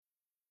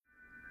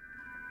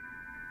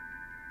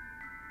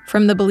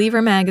From The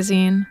Believer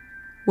magazine,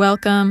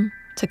 welcome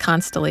to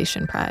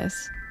Constellation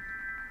Prize.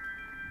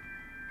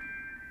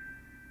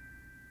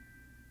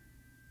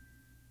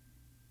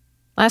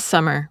 Last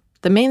summer,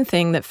 the main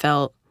thing that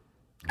felt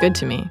good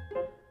to me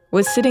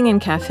was sitting in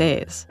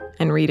cafes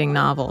and reading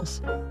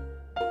novels.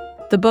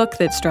 The book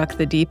that struck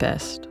the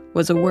deepest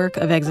was a work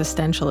of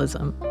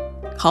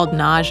existentialism called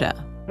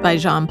Nausea by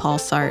Jean-Paul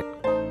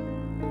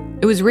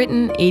Sartre. It was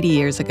written 80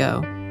 years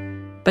ago,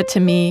 but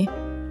to me,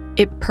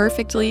 it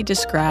perfectly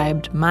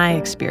described my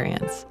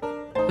experience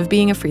of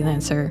being a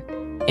freelancer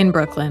in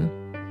Brooklyn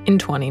in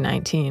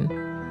 2019.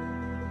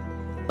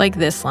 Like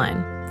this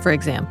line, for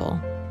example.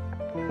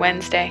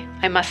 Wednesday,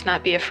 I must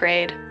not be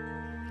afraid.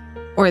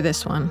 Or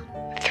this one.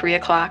 3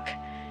 o'clock,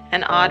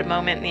 an odd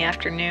moment in the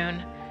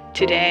afternoon.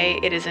 Today,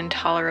 it is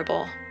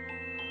intolerable.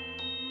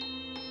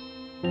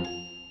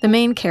 The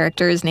main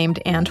character is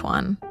named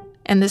Antoine,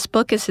 and this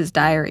book is his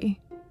diary.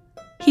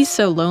 He's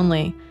so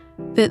lonely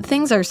that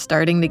things are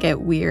starting to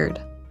get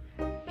weird.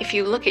 If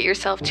you look at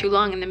yourself too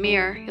long in the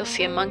mirror, you'll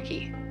see a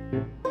monkey.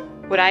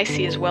 What I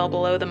see is well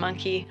below the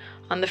monkey,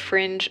 on the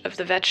fringe of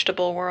the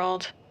vegetable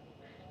world.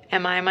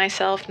 Am I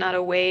myself not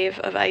a wave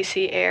of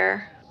icy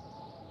air?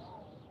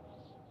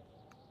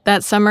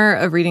 That summer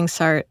of reading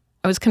Sartre,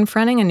 I was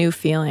confronting a new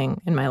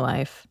feeling in my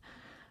life,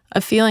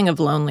 a feeling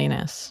of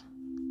loneliness.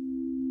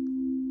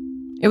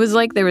 It was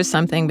like there was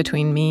something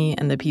between me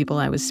and the people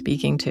I was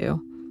speaking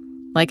to,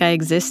 like I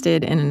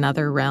existed in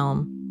another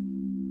realm.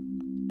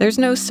 There's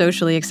no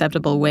socially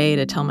acceptable way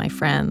to tell my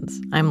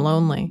friends I'm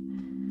lonely,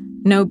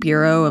 no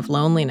bureau of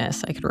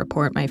loneliness I could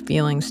report my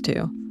feelings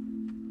to.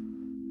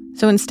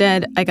 So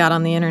instead, I got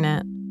on the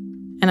internet,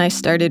 and I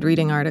started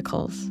reading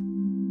articles.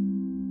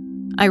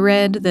 I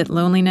read that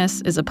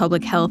loneliness is a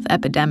public health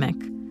epidemic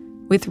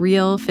with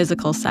real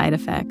physical side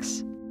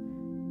effects.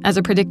 As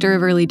a predictor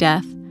of early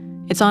death,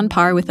 it's on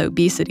par with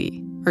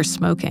obesity or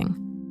smoking.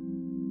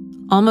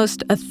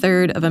 Almost a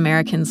third of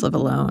Americans live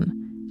alone,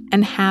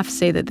 and half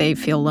say that they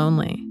feel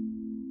lonely.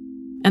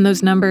 And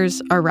those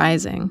numbers are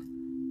rising.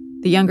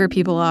 The younger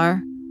people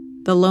are,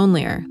 the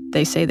lonelier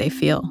they say they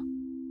feel.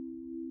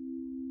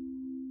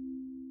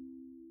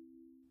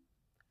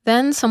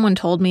 Then someone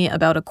told me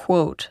about a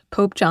quote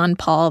Pope John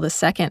Paul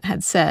II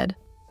had said.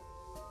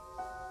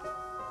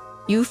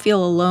 You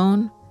feel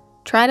alone?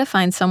 Try to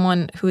find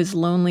someone who is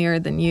lonelier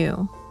than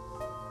you.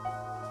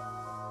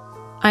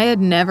 I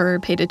had never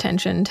paid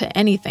attention to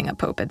anything a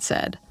pope had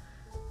said,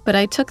 but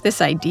I took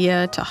this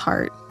idea to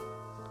heart.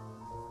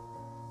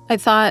 I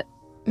thought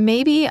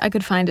maybe I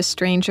could find a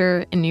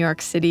stranger in New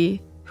York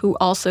City who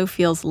also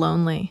feels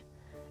lonely,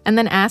 and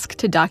then ask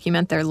to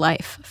document their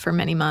life for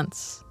many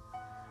months.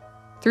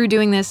 Through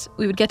doing this,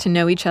 we would get to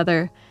know each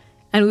other,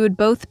 and we would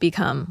both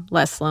become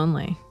less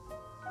lonely.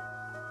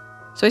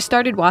 So I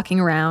started walking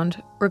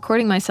around,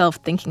 recording myself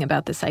thinking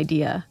about this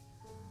idea.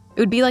 It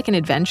would be like an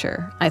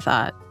adventure, I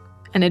thought,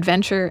 an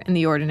adventure in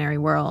the ordinary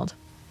world.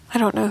 I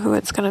don't know who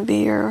it's going to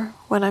be or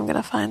when I'm going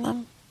to find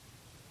them.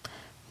 I'm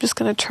just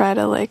going to try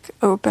to,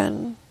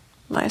 open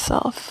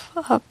myself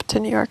up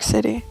to New York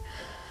City.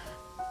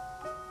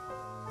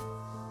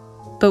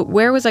 But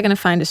where was I going to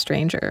find a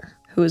stranger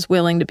who was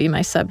willing to be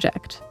my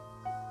subject?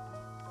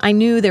 I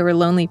knew there were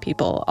lonely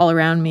people all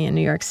around me in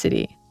New York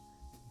City.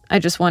 I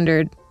just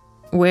wondered,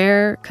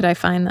 where could I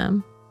find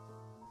them?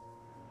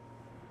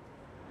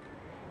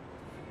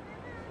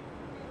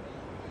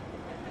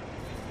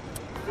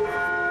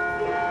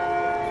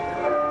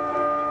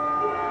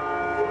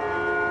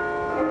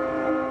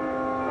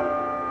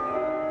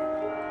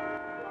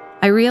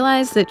 I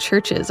realized that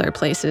churches are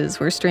places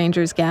where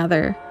strangers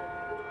gather,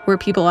 where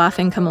people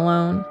often come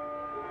alone.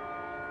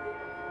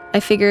 I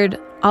figured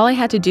all I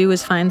had to do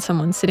was find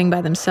someone sitting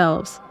by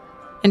themselves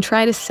and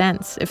try to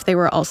sense if they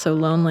were also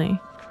lonely.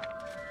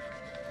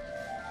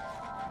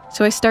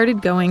 So I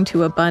started going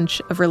to a bunch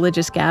of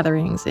religious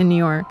gatherings in New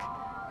York,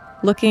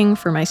 looking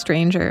for my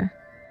stranger.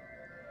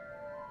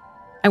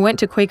 I went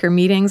to Quaker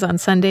meetings on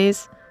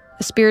Sundays,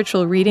 a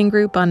spiritual reading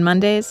group on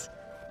Mondays,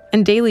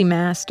 and daily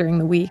mass during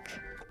the week.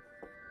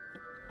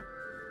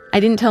 I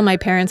didn't tell my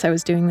parents I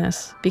was doing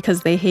this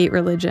because they hate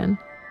religion.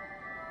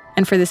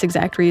 And for this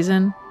exact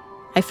reason,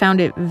 I found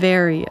it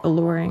very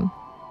alluring.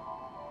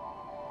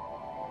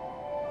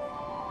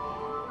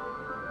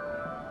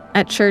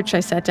 At church,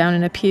 I sat down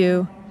in a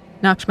pew,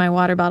 knocked my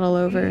water bottle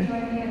over.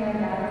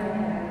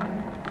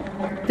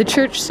 The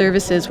church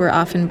services were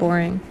often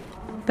boring,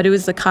 but it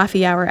was the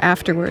coffee hour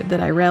afterward that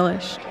I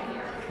relished.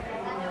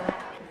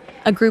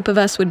 A group of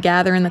us would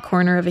gather in the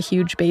corner of a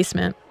huge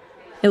basement.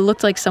 It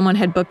looked like someone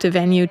had booked a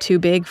venue too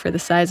big for the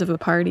size of a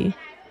party.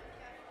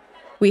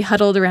 We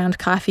huddled around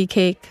coffee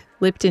cake,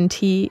 Lipton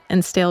tea,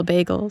 and stale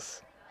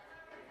bagels.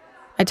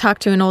 I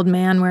talked to an old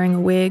man wearing a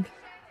wig.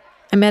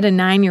 I met a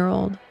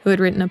 9-year-old who had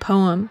written a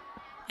poem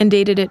and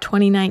dated it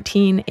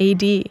 2019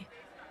 AD.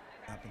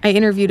 I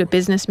interviewed a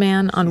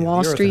businessman on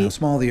Wall Street, how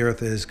small the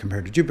Earth is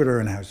compared to Jupiter,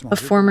 and how small a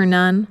former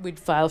nun, we'd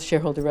file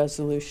shareholder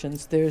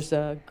resolutions. There's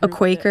a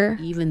Quaker.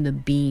 Even the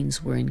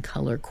beans were in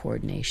color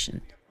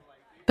coordination.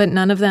 But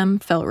none of them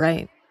felt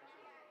right.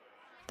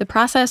 The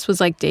process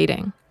was like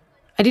dating.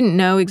 I didn't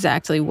know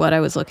exactly what I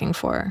was looking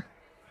for,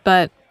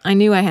 but I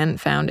knew I hadn't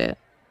found it.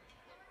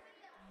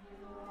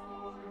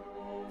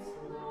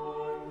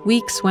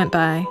 Weeks went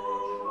by.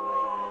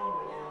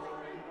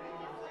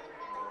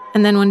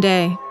 And then one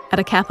day, at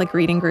a Catholic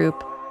reading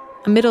group,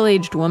 a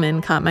middle-aged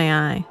woman caught my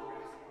eye.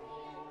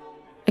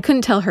 I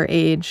couldn't tell her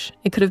age.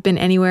 It could have been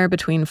anywhere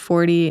between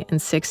 40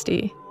 and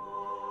 60.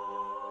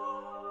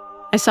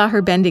 I saw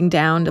her bending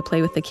down to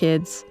play with the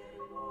kids,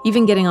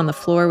 even getting on the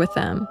floor with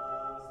them.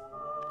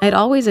 I had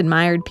always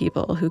admired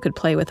people who could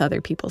play with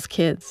other people's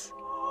kids.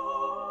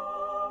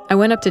 I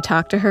went up to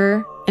talk to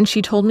her, and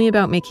she told me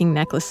about making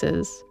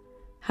necklaces,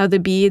 how the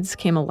beads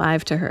came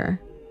alive to her.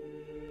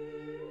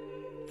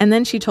 And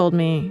then she told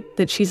me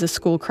that she's a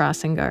school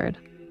crossing guard.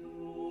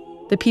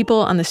 The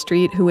people on the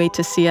street who wait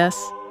to see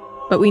us,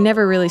 but we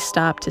never really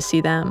stop to see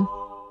them.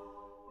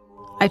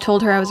 I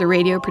told her I was a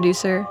radio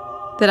producer,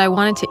 that I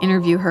wanted to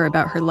interview her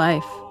about her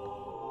life.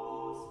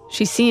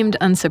 She seemed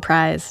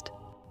unsurprised.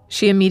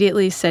 She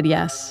immediately said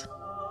yes.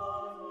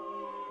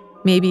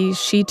 Maybe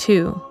she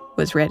too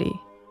was ready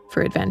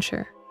for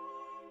adventure.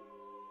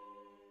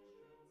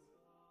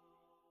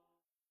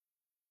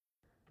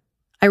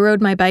 I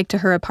rode my bike to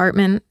her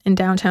apartment in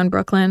downtown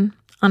Brooklyn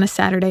on a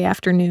Saturday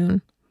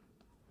afternoon.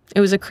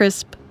 It was a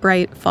crisp,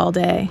 bright fall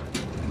day.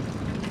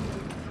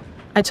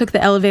 I took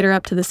the elevator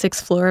up to the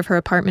 6th floor of her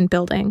apartment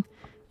building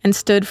and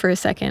stood for a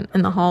second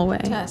in the hallway.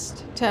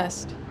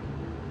 Test.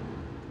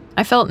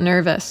 I felt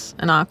nervous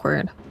and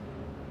awkward.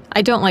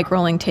 I don't like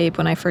rolling tape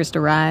when I first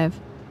arrive,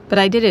 but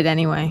I did it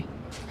anyway.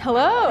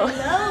 Hello.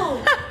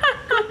 Hello.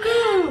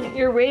 Cuckoo.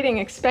 You're waiting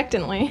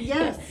expectantly.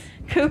 Yes.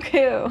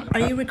 Cuckoo. Are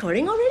you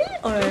recording already?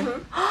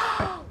 Or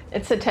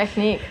It's a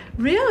technique.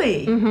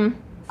 Really? Mm-hmm.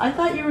 I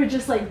thought you were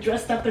just like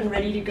dressed up and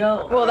ready to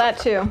go. Well, that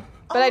too.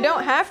 But I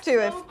don't have to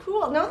if... Oh,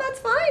 cool. No, that's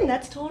fine.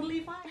 That's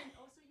totally fine.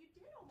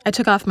 I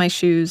took off my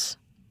shoes,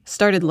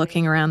 started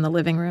looking around the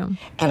living room.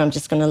 And I'm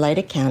just going to light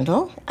a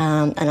candle,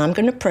 and I'm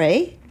going to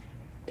pray.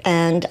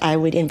 And I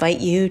would invite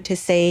you to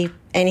say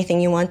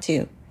anything you want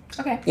to.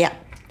 Okay. Yeah.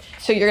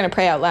 So you're going to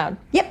pray out loud?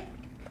 Yep.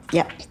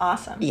 Yep.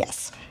 Awesome.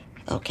 Yes.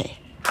 Okay.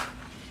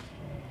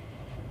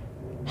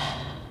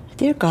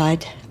 Dear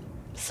God,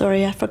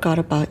 sorry I forgot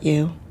about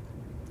you.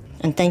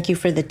 And thank you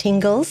for the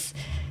tingles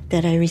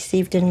that I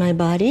received in my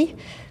body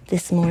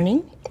this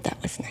morning. That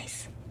was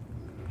nice.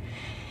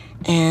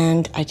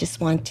 And I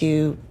just want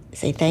to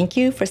say thank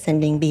you for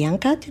sending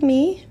Bianca to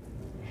me.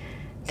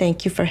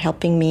 Thank you for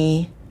helping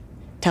me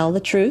tell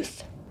the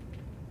truth.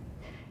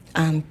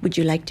 Would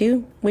you like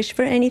to wish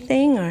for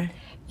anything, or?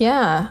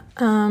 Yeah.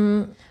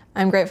 I'm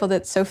grateful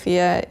that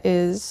Sophia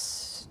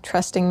is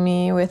trusting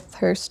me with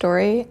her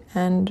story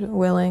and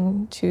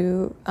willing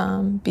to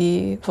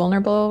be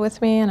vulnerable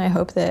with me. And I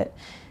hope that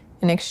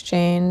in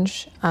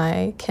exchange,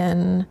 I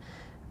can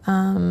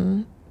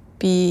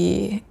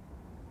be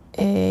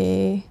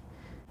a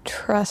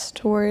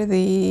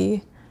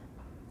trustworthy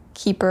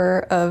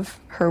keeper of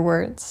her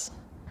words,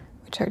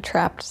 which are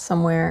trapped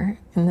somewhere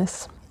in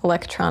this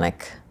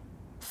electronic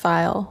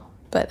file,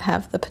 but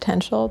have the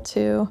potential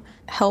to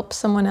help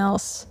someone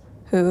else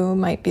who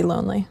might be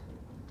lonely.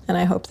 And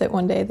I hope that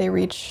one day they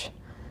reach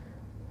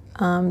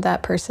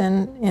that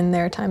person in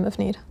their time of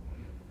need.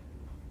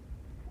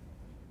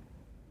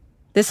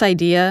 This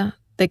idea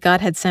that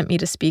God had sent me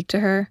to speak to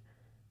her,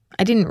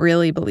 I didn't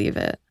really believe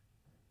it.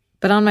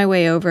 But on my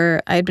way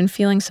over, I had been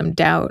feeling some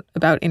doubt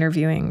about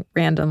interviewing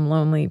random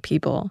lonely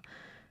people.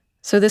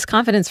 So this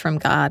confidence from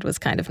God was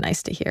kind of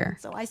nice to hear.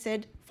 So I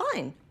said,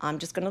 fine, I'm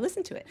just going to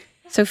listen to it.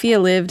 Sophia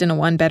lived in a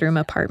 1-bedroom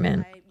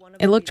apartment.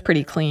 It looked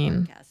pretty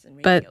clean,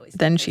 but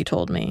then she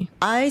told me.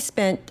 I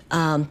spent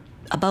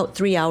about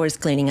 3 hours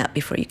cleaning up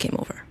before you came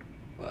over.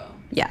 Wow.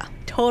 Yeah,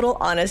 total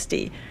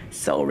honesty.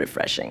 So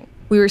refreshing.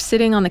 We were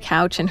sitting on the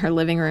couch in her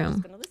living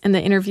room, and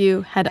the interview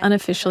had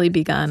unofficially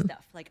begun.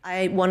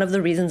 One of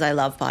the reasons I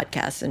love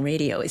podcasts and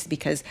radio is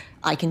because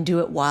I can do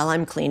it while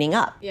I'm cleaning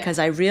up. Because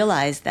I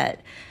realize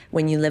that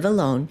when you live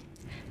alone,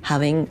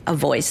 having a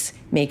voice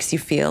makes you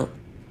feel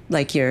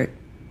like you're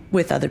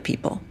with other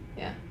people.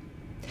 Yeah.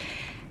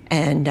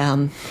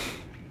 And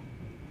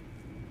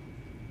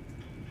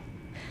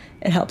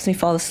it helps me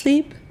fall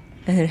asleep,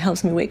 and it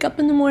helps me wake up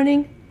in the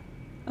morning.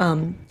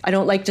 I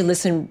don't like to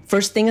listen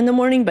first thing in the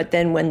morning, but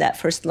then when that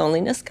first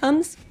loneliness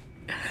comes,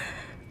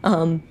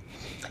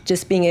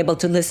 just being able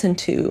to listen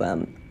to,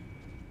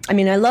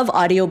 I love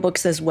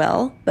audiobooks as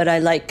well, but I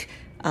like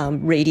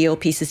radio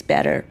pieces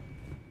better.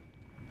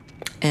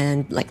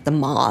 And like The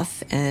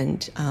Moth and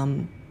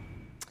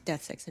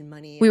Death, Sex, and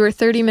Money. We were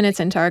 30 minutes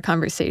into our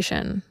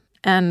conversation,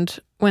 and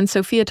when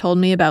Sophia told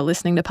me about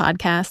listening to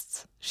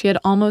podcasts, she had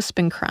almost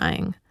been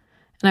crying,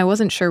 and I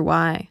wasn't sure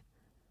why.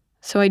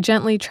 So I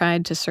gently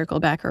tried to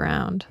circle back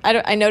around.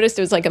 I noticed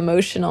it was like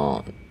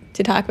emotional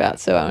to talk about,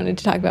 so I wanted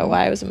to talk about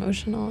why I was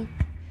emotional.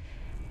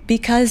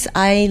 Because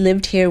I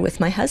lived here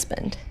with my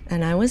husband,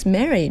 and I was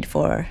married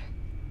for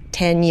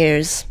 10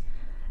 years.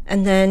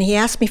 And then he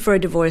asked me for a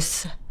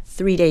divorce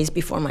 3 days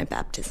before my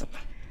baptism.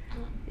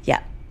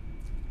 Yeah.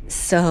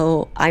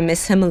 So I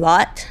miss him a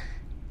lot.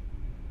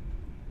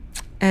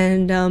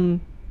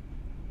 And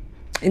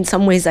In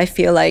some ways, I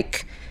feel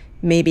like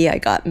maybe I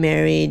got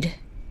married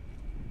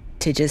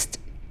to just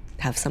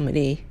have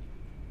somebody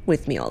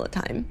with me all the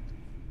time.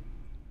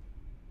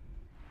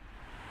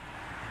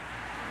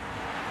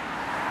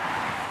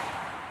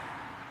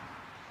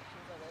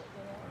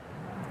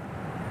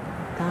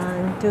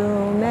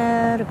 Tantum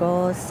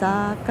ergo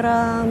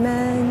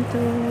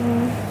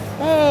sacramentum.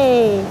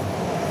 Hey,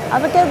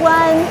 have a good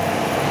one.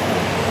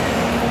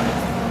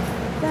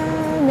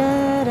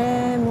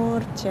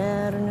 Veneremur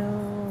cernui.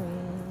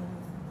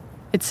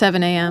 It's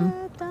 7 a.m.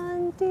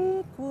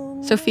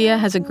 Sophia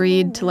has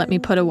agreed to let me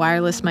put a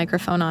wireless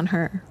microphone on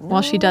her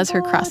while she does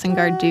her crossing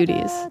guard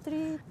duties.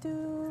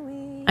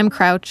 I'm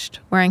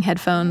crouched, wearing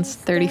headphones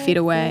 30 feet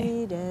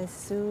away.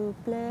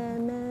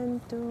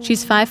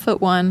 She's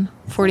 5'1",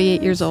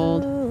 48 years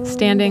old,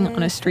 standing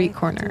on a street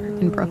corner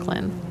in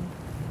Brooklyn.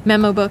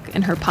 Memo book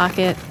in her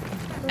pocket,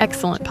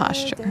 excellent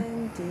posture.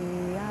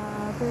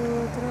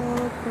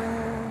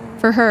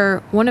 For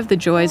her, one of the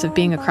joys of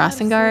being a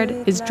crossing guard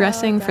is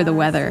dressing for the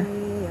weather.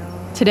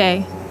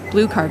 Today,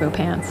 blue cargo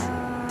pants,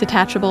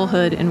 detachable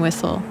hood and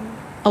whistle,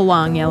 a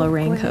long yellow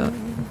raincoat.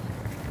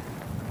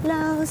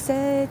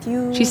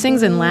 She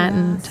sings in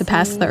Latin to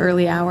pass the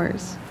early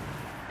hours.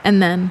 And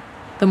then,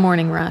 the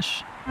morning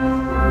rush.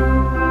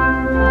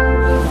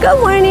 Good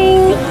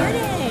morning.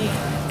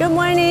 Good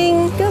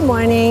morning. Good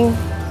morning.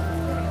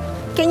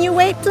 Can you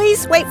wait,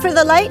 please? Wait for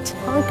the light.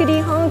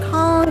 Honkity honk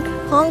honk,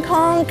 honk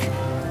honk.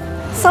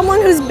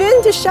 Someone who's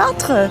been to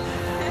Chartres.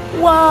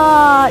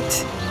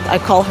 What? I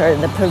call her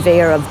the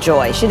purveyor of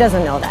joy. She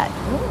doesn't know that.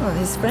 Oh,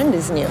 his friend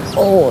is new.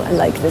 Oh, I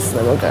like this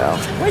little girl.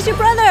 Where's your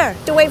brother?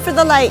 To wait for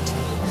the light.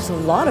 There's a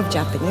lot of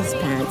Japanese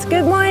parents.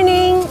 Good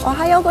morning.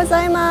 Ohayo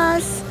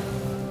gozaimasu.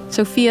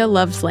 Sophia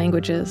loves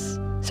languages,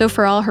 so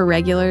for all her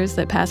regulars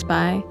that pass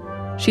by,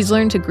 she's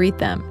learned to greet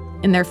them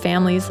in their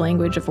family's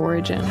language of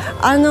origin.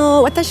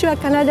 私は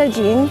カナダ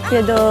人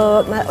け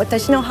ど、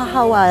私の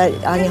母は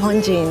日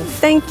本人.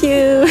 Thank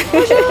you.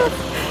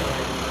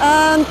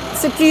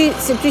 C'est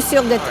plus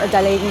sûr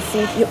d'aller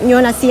ici.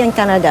 Yo nací en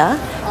Canadá.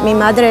 Mi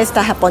madre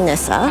está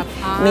japonesa.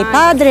 Mi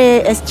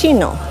padre es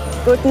chino.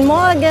 Guten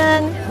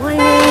Morgen. Morning.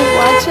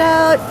 Watch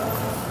out.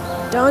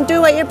 Don't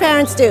do what your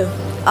parents do.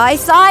 I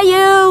saw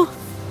you.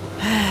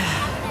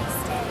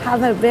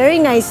 Have a very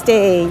nice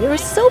day. You're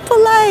so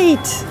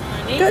polite.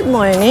 Good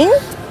morning,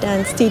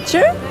 dance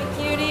teacher.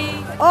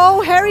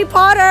 Oh, Harry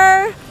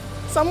Potter.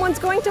 Someone's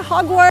going to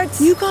Hogwarts.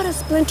 You got a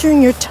splinter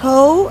in your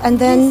toe and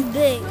then...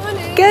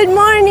 Good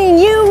morning,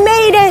 you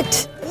made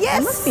it. Yes.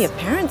 There must be a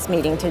parents'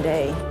 meeting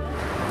today.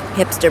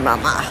 Hipster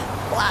mama.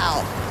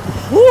 Wow.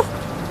 Woo.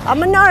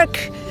 I'm a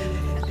narc.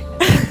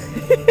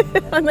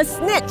 I'm a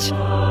snitch.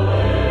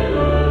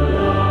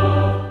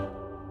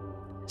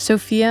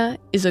 Sophia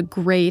is a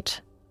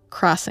great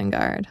crossing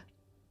guard.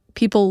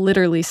 People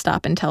literally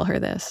stop and tell her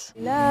this.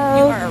 Hello.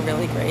 You are a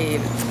really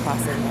great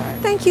crossing guard.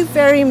 Thank you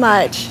very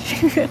much.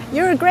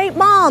 You're a great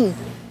mom.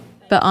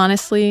 But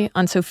honestly,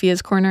 on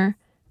Sophia's corner,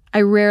 I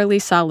rarely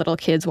saw little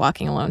kids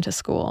walking alone to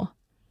school.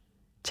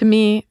 To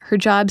me, her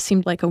job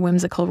seemed like a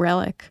whimsical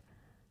relic,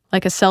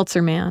 like a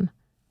seltzer man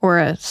or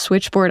a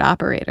switchboard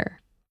operator.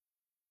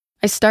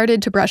 I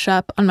started to brush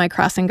up on my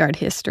crossing guard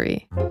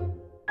history.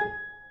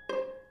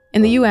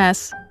 In the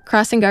U.S.,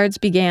 crossing guards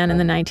began in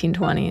the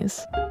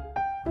 1920s.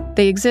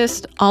 They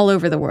exist all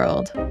over the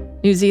world,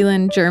 New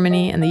Zealand,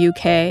 Germany, and the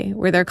UK,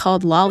 where they're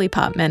called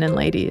lollipop men and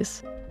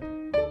ladies.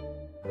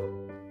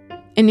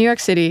 In New York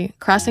City,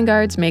 crossing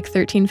guards make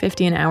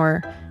 $13.50 an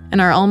hour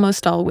and are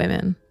almost all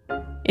women.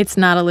 It's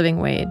not a living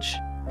wage.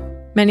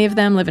 Many of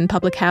them live in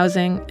public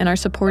housing and are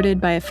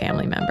supported by a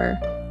family member.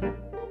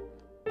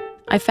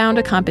 I found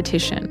a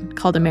competition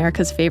called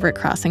America's Favorite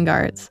Crossing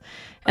Guards,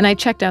 and I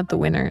checked out the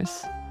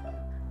winners.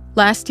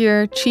 Last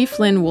year, Chief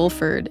Lynn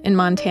Wolford in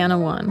Montana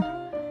won.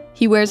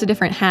 He wears a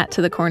different hat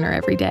to the corner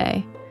every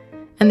day.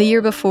 And the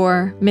year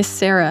before, Miss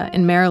Sarah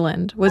in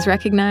Maryland was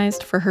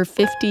recognized for her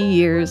 50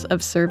 years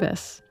of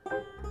service.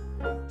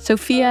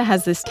 Sophia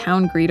has this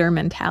town greeter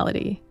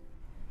mentality.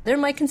 They're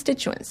my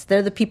constituents.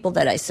 They're the people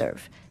that I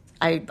serve.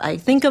 I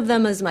think of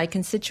them as my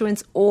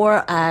constituents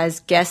or as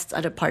guests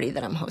at a party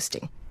that I'm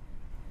hosting.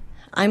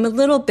 I'm a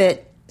little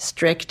bit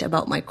strict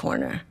about my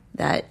corner,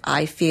 that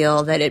I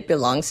feel that it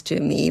belongs to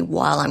me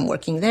while I'm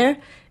working there,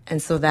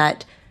 and so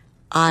that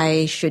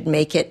I should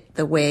make it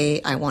the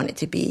way I want it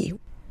to be.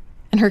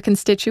 And her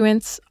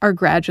constituents are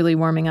gradually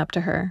warming up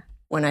to her.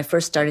 When I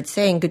first started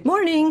saying good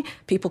morning,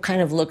 people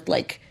kind of looked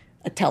like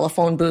a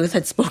telephone booth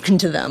had spoken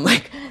to them.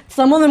 Like,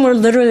 some of them were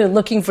literally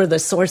looking for the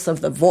source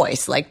of the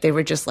voice. Like, they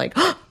were just like,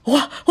 oh,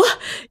 what?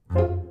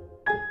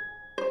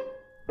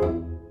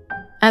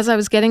 As I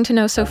was getting to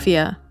know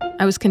Sophia,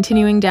 I was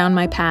continuing down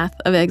my path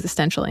of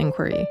existential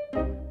inquiry,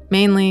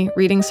 mainly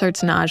reading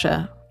Sartre's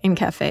Nausea in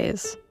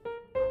cafes.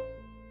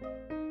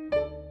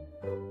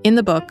 In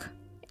the book,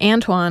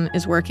 Antoine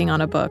is working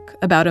on a book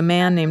about a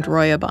man named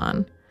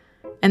Royaubon,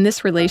 and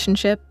this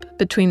relationship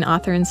between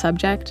author and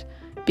subject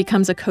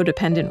becomes a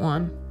codependent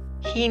one.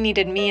 He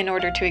needed me in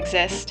order to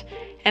exist,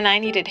 and I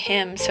needed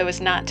him so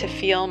as not to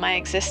feel my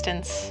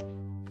existence.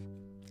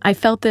 I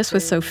felt this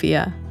with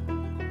Sophia.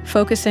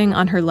 Focusing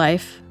on her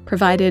life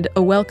provided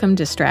a welcome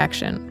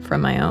distraction from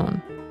my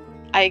own.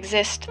 I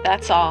exist,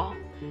 that's all.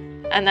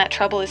 And that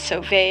trouble is so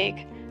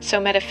vague,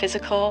 so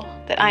metaphysical,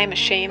 that I am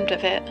ashamed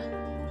of it.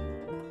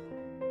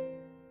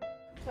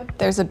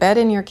 There's a bed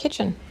in your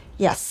kitchen.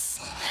 Yes.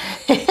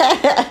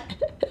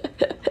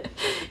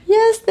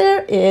 Yes,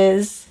 there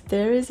is.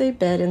 There is a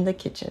bed in the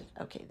kitchen.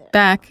 Okay, there.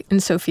 Back in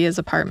Sophia's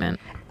apartment.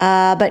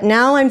 But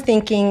now I'm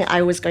thinking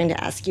I was going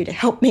to ask you to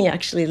help me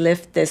actually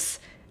lift this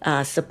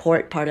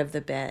support part of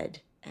the bed.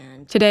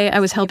 And Today, I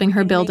was helping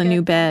her build a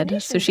new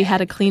bed, so she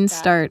had a clean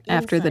start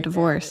after the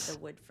divorce.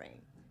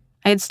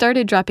 I had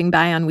started dropping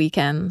by on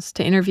weekends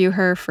to interview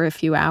her for a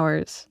few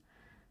hours.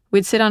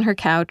 We'd sit on her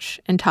couch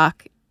and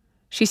talk.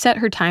 She set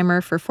her timer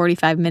for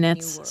 45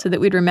 minutes so that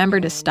we'd remember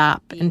to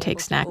stop and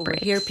take snack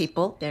breaks. Here,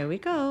 people. There we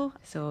go.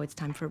 So it's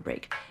time for a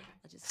break.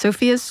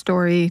 Sophia's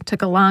story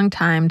took a long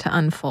time to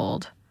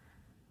unfold,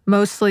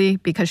 mostly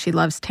because she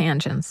loves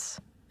tangents,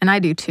 and I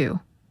do too.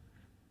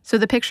 So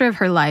the picture of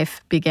her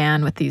life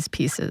began with these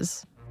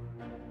pieces.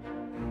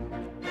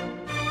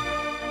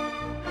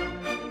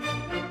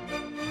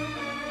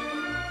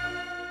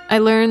 I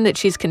learned that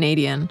she's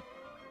Canadian.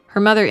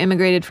 Her mother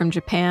immigrated from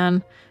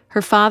Japan,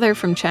 her father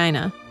from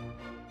China.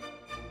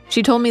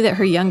 She told me that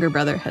her younger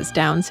brother has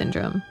Down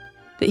syndrome,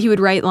 that he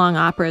would write long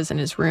operas in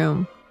his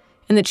room,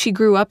 and that she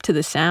grew up to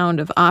the sound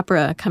of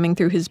opera coming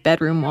through his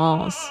bedroom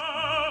walls.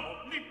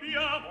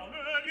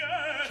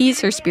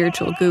 He's her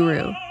spiritual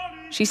guru.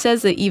 She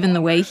says that even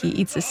the way he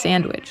eats a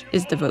sandwich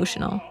is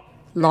devotional.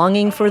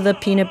 Longing for the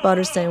peanut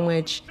butter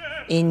sandwich,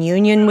 in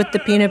union with the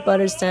peanut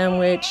butter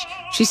sandwich.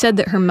 She said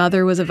that her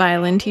mother was a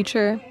violin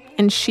teacher,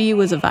 and she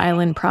was a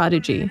violin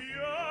prodigy.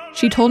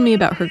 She told me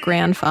about her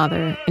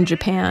grandfather in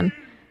Japan,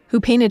 who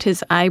painted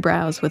his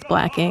eyebrows with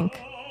black ink.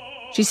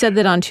 She said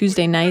that on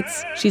Tuesday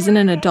nights, she's in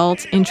an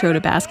adult intro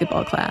to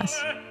basketball class,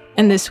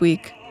 and this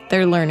week,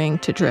 they're learning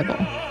to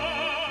dribble.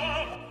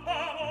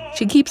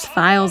 She keeps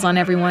files on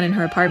everyone in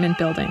her apartment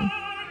building,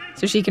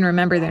 so she can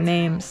remember their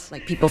names.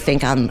 Like, people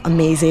think I'm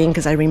amazing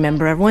because I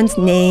remember everyone's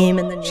name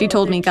and the name She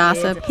told me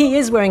gossip. He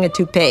is wearing a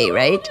toupee,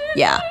 right?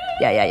 Yeah.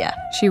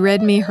 She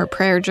read me her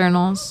prayer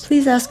journals.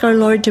 Please ask our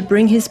Lord to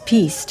bring his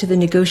peace to the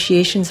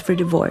negotiations for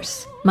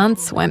divorce.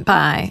 Months went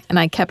by, and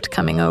I kept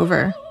coming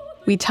over.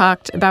 We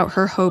talked about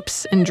her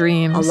hopes and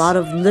dreams. A lot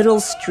of little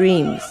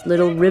streams,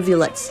 little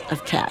rivulets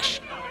of cash.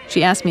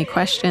 She asked me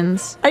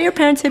questions. Are your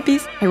parents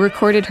hippies? I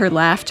recorded her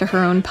laugh to her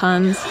own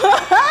puns.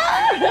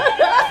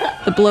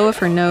 The blow of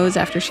her nose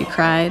after she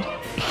cried.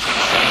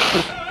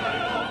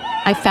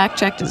 I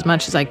fact-checked as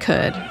much as I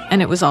could,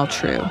 and it was all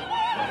true.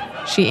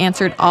 She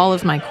answered all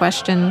of my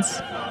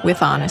questions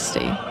with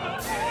honesty.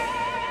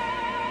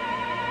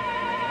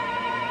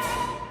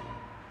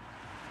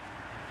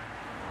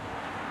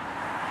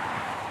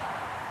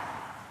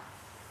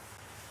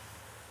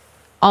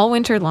 All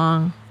winter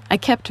long, I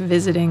kept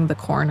visiting the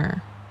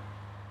corner.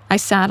 I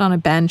sat on a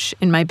bench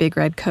in my big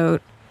red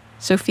coat.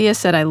 Sophia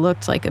said I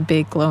looked like a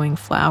big glowing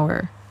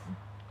flower.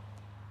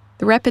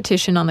 The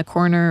repetition on the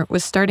corner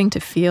was starting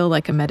to feel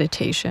like a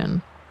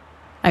meditation.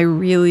 I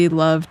really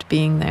loved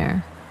being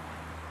there.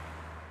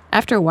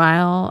 After a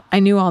while,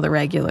 I knew all the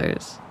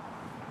regulars,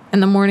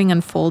 and the morning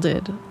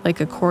unfolded like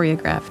a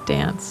choreographed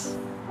dance.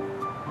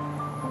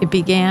 It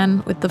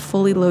began with the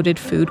fully loaded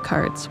food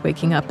carts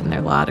waking up in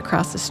their lot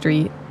across the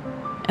street,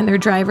 and their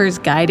drivers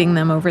guiding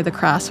them over the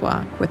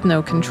crosswalk with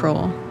no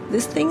control.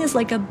 This thing is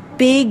like a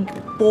big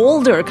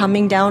boulder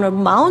coming down a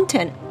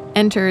mountain.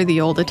 Enter the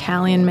old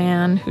Italian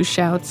man who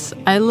shouts,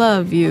 "I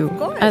love you,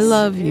 I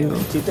love you."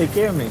 You take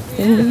care of me.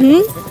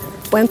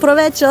 Buen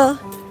provecho.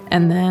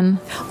 And then,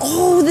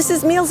 Oh, this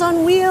is Meals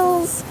on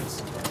Wheels.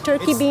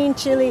 Turkey, bean,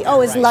 chili.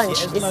 Oh, it's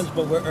lunch. It's lunch,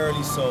 but we're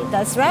early, so...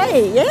 That's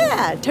right,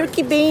 yeah.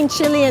 Turkey, bean,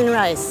 chili, and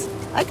rice.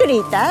 I could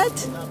eat that.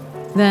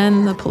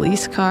 then the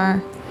police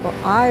car. Well,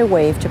 I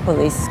wave to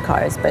police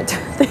cars, but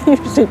they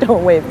usually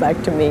don't wave back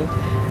to me.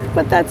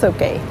 But that's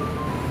okay.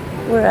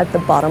 We're at the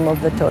bottom of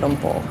the totem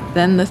pole.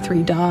 Then the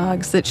 3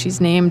 dogs that she's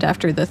named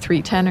after the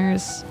 3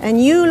 tenors.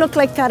 And you look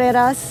like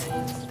Carreras.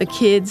 The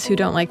kids who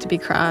don't like to be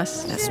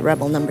crossed. That's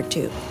rebel number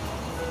 2.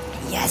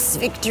 Yes,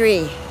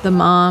 victory. The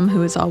mom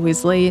who is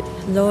always late.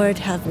 Lord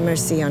have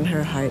mercy on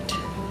her heart.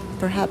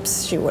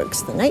 Perhaps she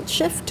works the night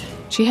shift.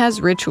 She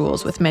has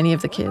rituals with many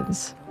of the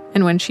kids.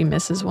 And when she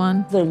misses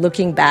one, They're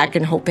looking back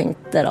and hoping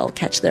that I'll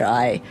catch their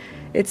eye.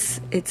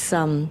 It's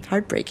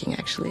heartbreaking,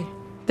 actually.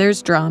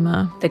 there's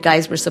drama. The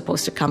guys were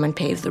supposed to come and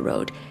pave the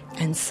road,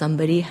 and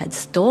somebody had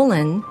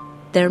stolen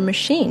their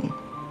machine.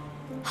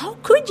 How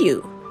could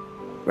you?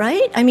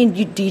 Right? I mean,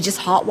 do you just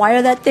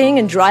hotwire that thing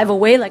and drive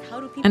away? Like, how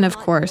do people? And of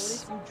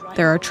course,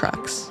 there are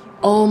trucks.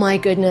 Oh my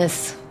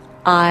goodness.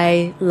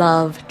 I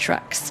love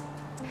trucks.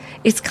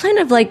 It's kind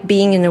of like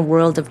being in a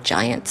world of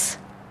giants.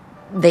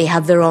 They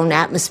have their own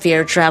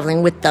atmosphere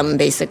traveling with them,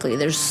 basically.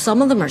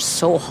 Some of them are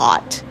so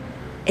hot.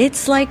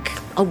 It's like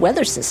a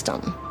weather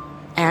system.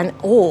 And,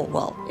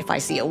 if I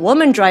see a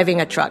woman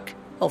driving a truck,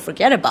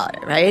 forget about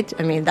it, right?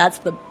 I mean, that's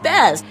the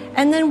best.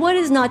 And then what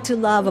is not to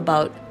love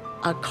about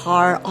a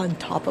car on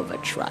top of a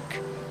truck.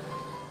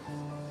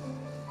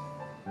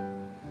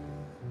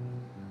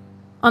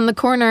 On the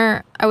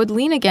corner, I would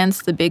lean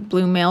against the big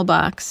blue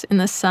mailbox in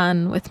the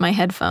sun with my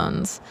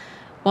headphones,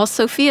 while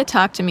Sophia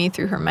talked to me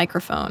through her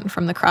microphone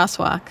from the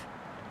crosswalk.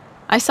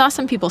 I saw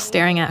some people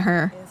staring at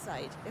her,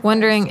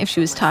 wondering if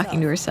she was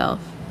talking to herself.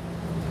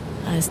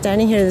 I was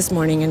standing here this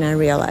morning and I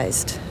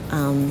realized,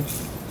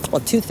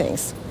 two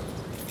things.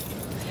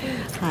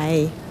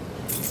 Hi.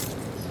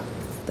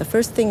 The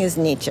first thing is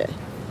Nietzsche.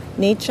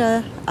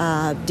 Nietzsche,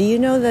 do you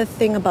know the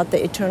thing about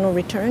the eternal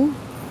return?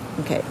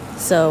 Okay,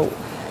 so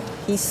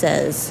he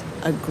says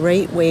a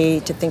great way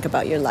to think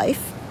about your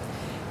life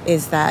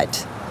is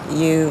that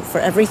you, for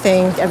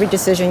everything, every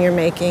decision you're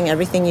making,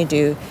 everything you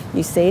do,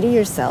 you say to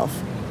yourself,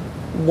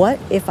 what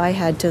if I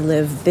had to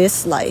live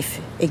this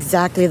life,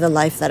 exactly the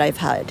life that I've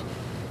had,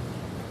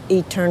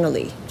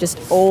 eternally, just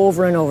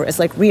over and over? It's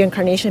like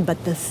reincarnation,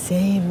 but the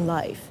same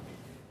life.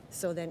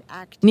 So then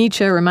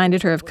Nietzsche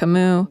reminded her of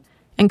Camus,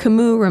 and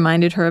Camus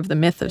reminded her of the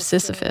myth of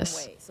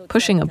Sisyphus,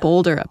 pushing a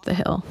boulder up the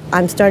hill.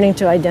 I'm starting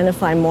to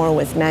identify more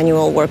with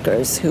manual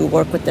workers who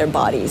work with their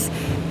bodies.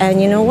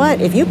 And you know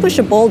what? If you push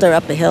a boulder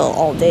up a hill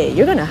all day,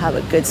 you're going to have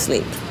a good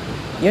sleep.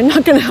 You're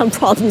not going to have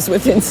problems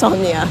with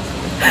insomnia.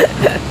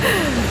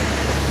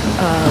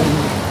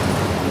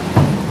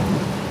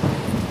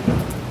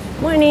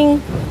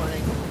 Morning.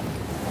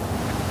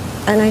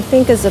 And I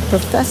think as a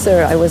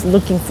professor, I was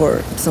looking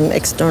for some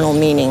external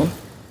meaning.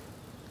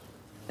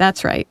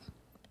 That's right.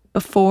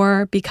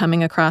 Before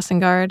becoming a crossing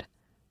guard,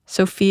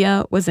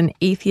 Sophia was an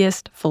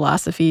atheist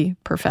philosophy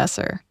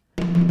professor.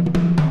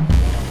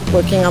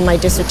 Working on my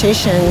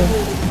dissertation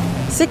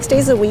 6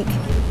 days a week.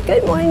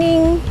 Good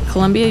morning.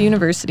 Columbia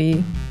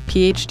University,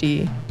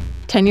 PhD,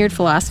 tenured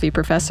philosophy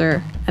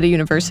professor at a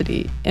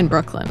university in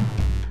Brooklyn.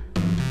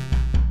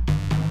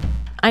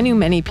 I knew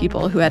many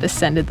people who had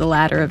ascended the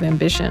ladder of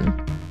ambition,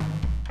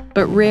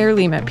 but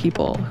rarely met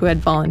people who had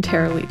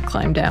voluntarily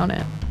climbed down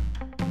it.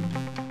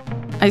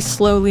 I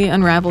slowly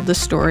unraveled the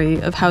story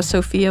of how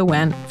Sophia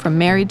went from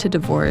married to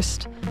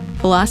divorced,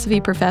 philosophy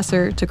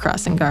professor to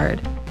crossing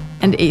guard,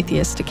 and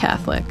atheist to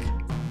Catholic.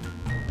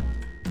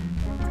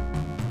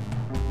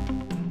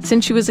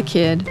 Since she was a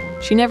kid,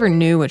 she never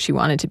knew what she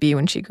wanted to be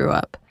when she grew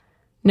up.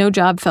 No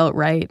job felt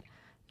right.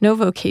 No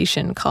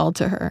vocation called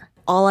to her.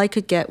 All I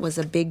could get was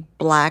a big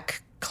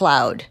black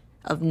cloud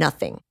of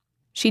nothing.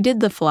 She did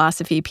the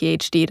philosophy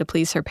PhD to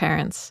please her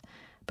parents,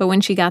 but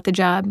when she got the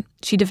job,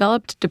 she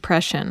developed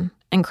depression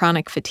and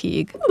chronic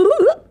fatigue.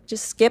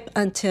 Just skip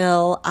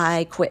until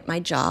I quit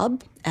my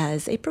job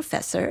as a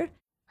professor.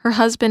 Her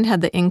husband had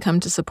the income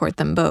to support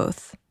them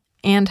both,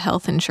 and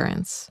health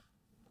insurance.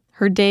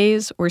 Her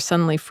days were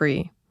suddenly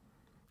free,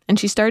 and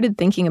she started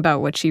thinking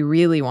about what she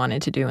really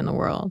wanted to do in the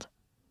world.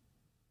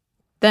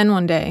 Then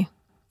one day,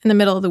 in the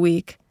middle of the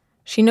week,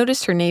 she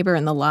noticed her neighbor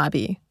in the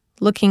lobby,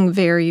 looking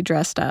very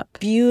dressed up.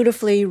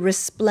 Beautifully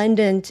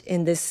resplendent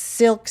in this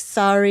silk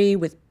sari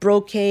with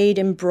brocade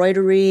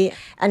embroidery,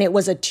 and it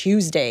was a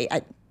Tuesday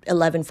at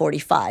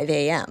 11:45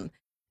 a.m.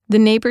 The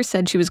neighbor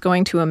said she was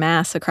going to a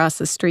mass across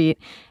the street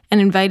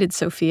and invited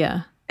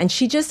Sophia. And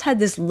she just had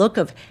this look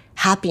of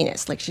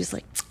happiness, like she's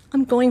like,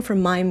 I'm going for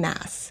my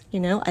mass, you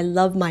know? I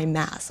love my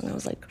mass. And I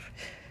was like,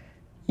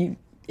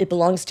 it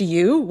belongs to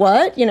you?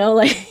 What? You know,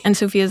 like... And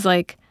Sophia's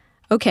like,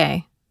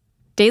 okay,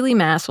 daily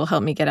mass will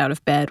help me get out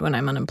of bed when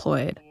I'm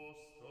unemployed.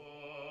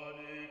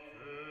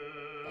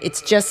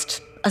 It's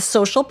just a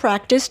social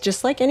practice,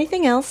 just like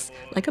anything else,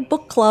 like a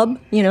book club,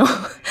 you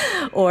know,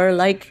 or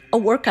like a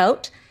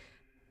workout.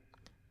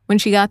 When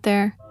she got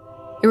there,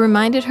 it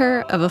reminded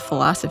her of a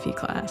philosophy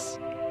class.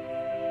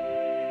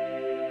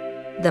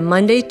 The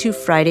Monday to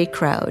Friday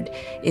crowd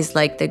is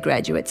like the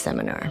graduate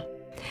seminar.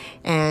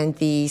 And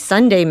the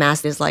Sunday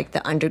Mass is like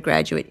the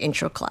undergraduate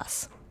intro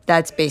class.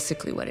 That's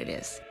basically what it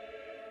is.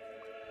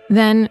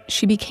 Then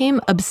she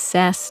became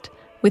obsessed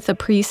with the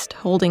priest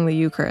holding the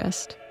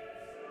Eucharist.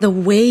 The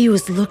way he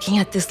was looking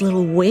at this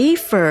little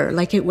wafer,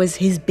 like it was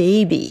his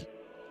baby.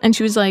 And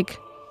she was like,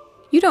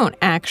 you don't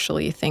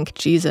actually think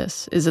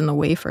Jesus is in the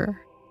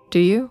wafer, do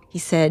you? He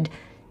said,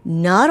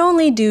 not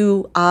only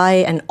do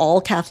I and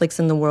all Catholics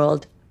in the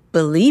world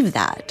believe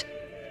that,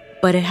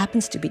 but it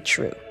happens to be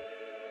true.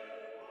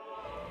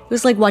 It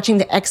was like watching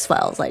the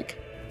X-Files, like,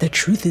 the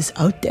truth is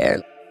out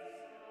there.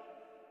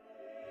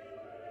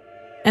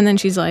 And then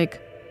she's like,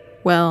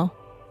 well,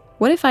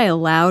 what if I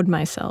allowed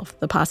myself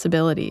the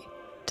possibility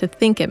to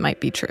think it might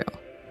be true?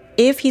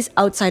 If he's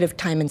outside of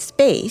time and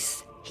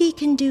space, he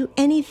can do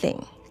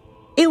anything.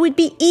 It would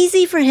be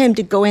easy for him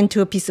to go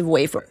into a piece of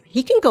wafer.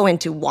 He can go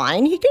into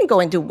wine, he can go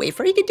into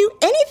wafer, he can do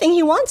anything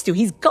he wants to.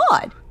 He's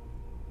God.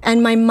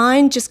 And my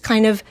mind just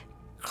kind of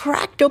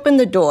cracked open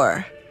the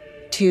door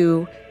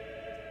to,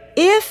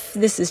 if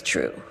this is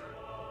true,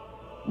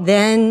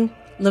 then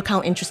look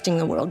how interesting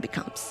the world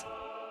becomes.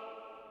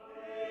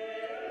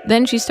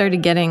 Then she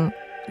started getting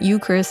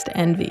Eucharist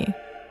envy.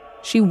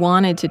 She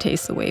wanted to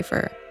taste the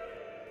wafer.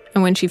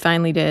 And when she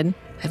finally did...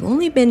 I've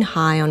only been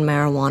high on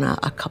marijuana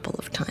a couple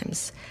of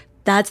times.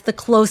 That's the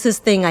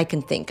closest thing I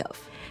can think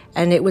of.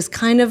 And it was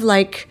kind of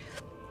like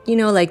You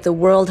know, like the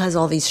world has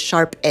all these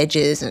sharp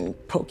edges and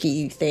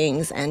pokey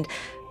things, and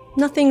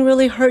nothing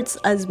really hurts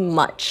as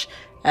much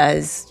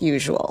as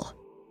usual.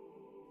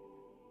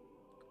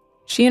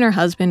 She and her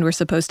husband were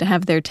supposed to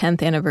have their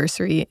 10th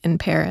anniversary in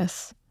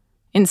Paris.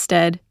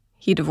 Instead,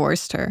 he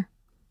divorced her.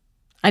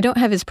 I don't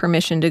have his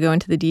permission to go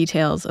into the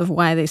details of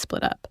why they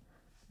split up,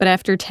 but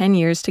after 10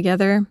 years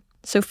together,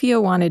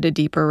 Sophia wanted a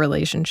deeper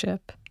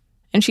relationship,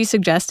 and she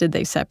suggested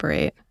they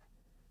separate.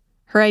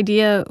 Her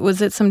idea was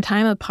that some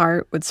time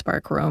apart would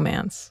spark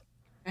romance.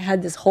 I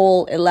had this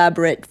whole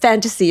elaborate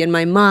fantasy in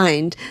my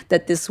mind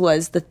that this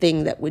was the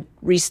thing that would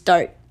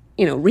restart,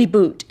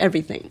 reboot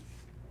everything.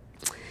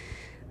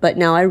 But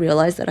now I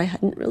realize that I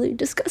hadn't really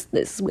discussed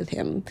this with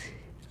him.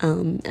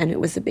 And it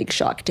was a big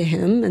shock to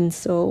him. And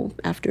so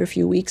after a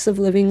few weeks of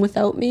living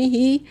without me,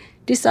 he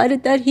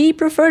decided that he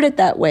preferred it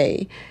that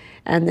way.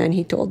 And then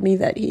he told me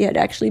that he had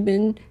actually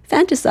been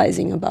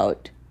fantasizing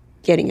about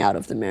getting out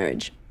of the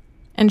marriage.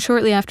 And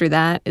shortly after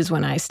that is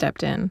when I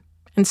stepped in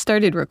and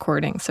started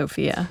recording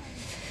Sophia.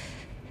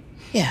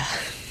 Yeah,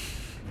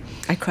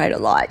 I cried a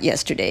lot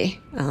yesterday.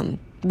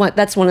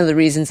 That's one of the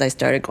reasons I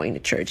started going to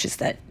church, is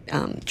that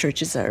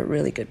churches are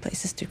really good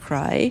places to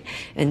cry,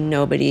 and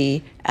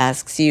nobody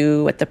asks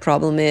you what the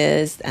problem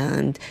is.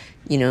 And,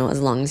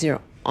 as long as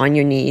you're on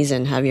your knees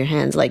and have your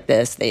hands like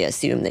this, they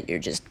assume that you're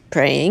just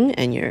praying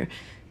and you're,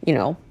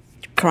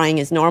 crying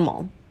is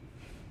normal.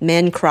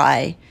 Men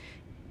cry,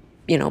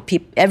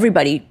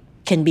 everybody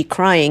can be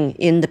crying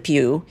in the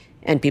pew,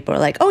 and people are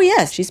like, oh,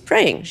 yes, she's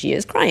praying. She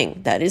is crying.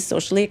 That is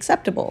socially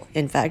acceptable.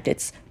 In fact,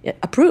 it's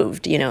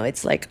approved.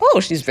 It's like, oh,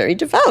 she's very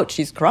devout.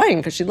 She's crying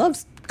because she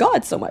loves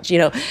God so much,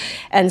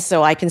 And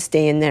so I can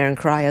stay in there and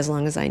cry as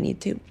long as I need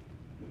to.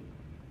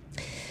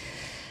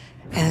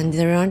 And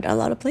there aren't a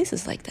lot of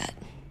places like that.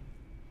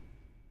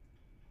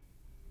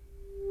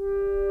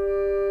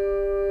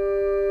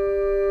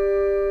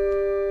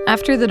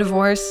 After the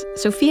divorce,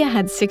 Sophia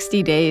had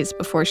 60 days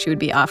before she would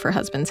be off her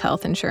husband's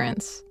health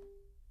insurance.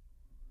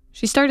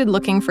 She started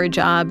looking for a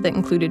job that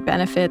included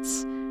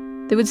benefits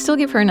that would still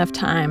give her enough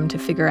time to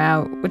figure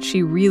out what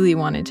she really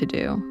wanted to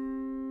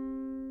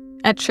do.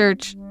 At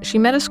church, she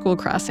met a school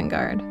crossing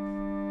guard.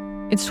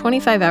 It's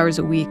 25 hours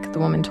a week, the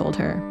woman told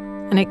her,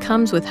 and it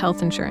comes with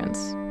health insurance.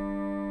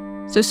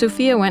 So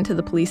Sophia went to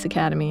the police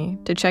academy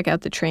to check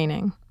out the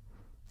training.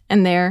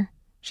 And there,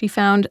 she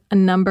found a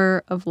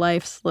number of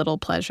life's little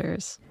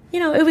pleasures.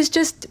 It was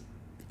just,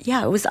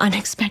 it was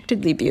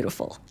unexpectedly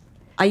beautiful.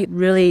 I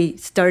really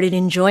started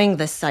enjoying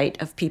the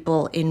sight of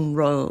people in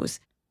rows.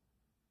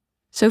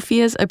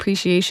 Sophia's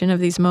appreciation of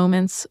these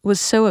moments was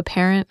so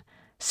apparent,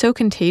 so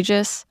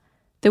contagious,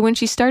 that when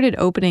she started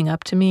opening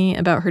up to me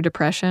about her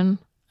depression,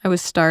 I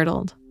was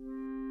startled.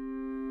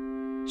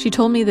 She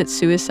told me that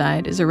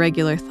suicide is a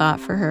regular thought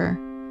for her,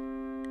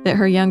 that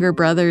her younger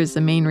brother is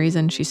the main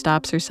reason she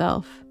stops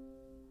herself.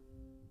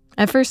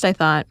 At first I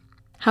thought,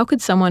 how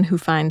could someone who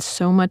finds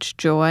so much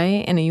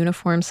joy in a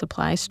uniform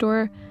supply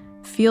store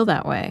feel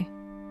that way?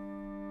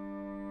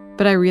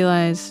 But I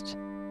realized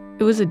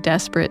it was a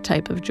desperate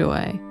type of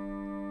joy.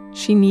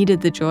 She needed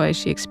the joy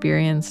she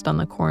experienced on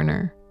the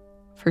corner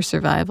for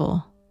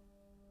survival.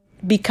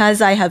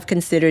 Because I have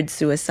considered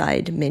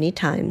suicide many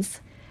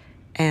times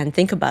and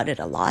think about it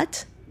a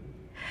lot,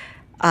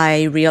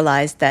 I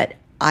realized that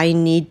I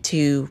need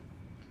to,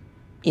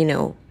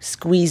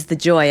 squeeze the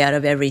joy out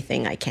of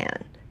everything I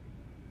can.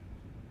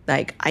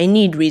 Like, I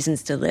need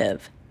reasons to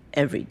live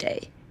every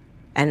day.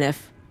 And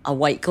if a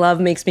white glove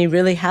makes me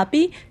really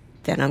happy,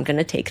 then I'm going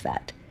to take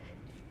that.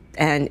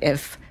 And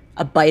if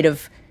a bite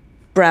of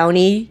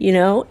brownie,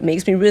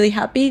 makes me really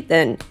happy,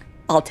 then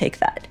I'll take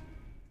that.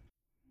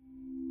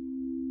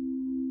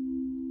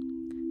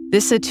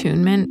 This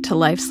attunement to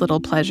life's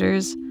little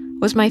pleasures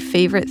was my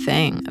favorite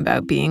thing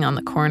about being on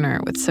the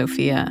corner with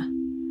Sophia.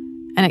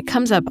 And it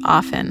comes up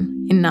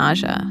often in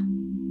nausea.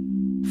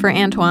 For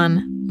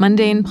Antoine,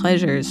 mundane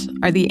pleasures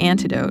are the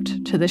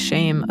antidote to the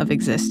shame of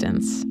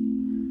existence.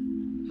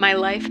 My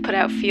life put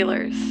out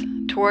feelers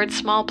towards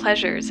small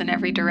pleasures in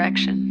every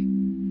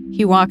direction.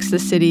 He walks the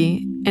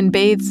city and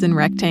bathes in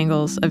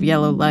rectangles of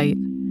yellow light.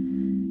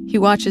 He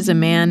watches a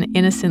man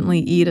innocently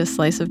eat a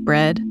slice of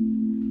bread.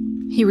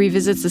 He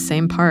revisits the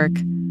same park,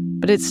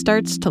 but it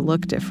starts to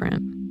look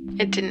different.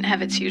 It didn't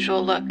have its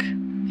usual look.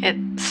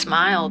 It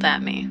smiled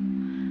at me.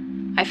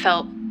 I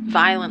felt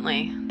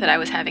violently that I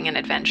was having an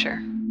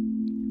adventure.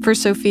 For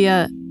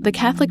Sophia, the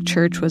Catholic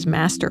Church was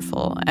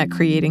masterful at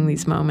creating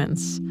these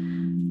moments,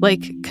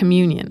 like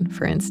communion,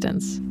 for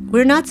instance.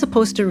 We're not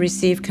supposed to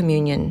receive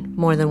communion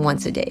more than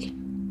once a day.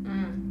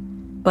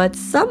 But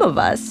some of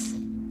us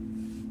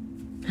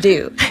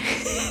do.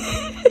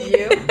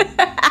 You?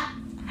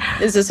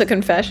 Is this a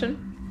confession?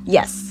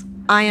 Yes,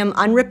 I am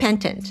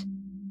unrepentant.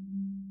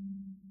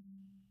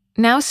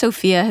 Now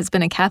Sophia has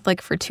been a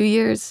Catholic for 2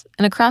 years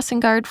and a crossing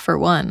guard for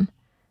 1.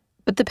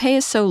 But the pay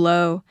is so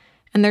low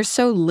and there's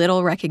so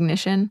little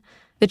recognition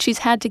that she's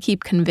had to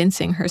keep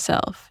convincing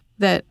herself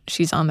that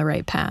she's on the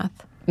right path.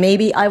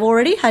 Maybe I've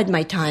already had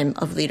my time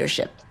of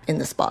leadership in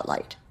the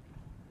spotlight.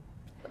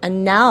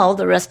 And now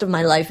the rest of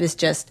my life is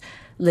just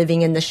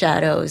living in the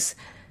shadows,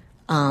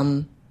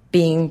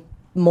 being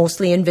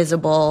mostly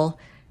invisible.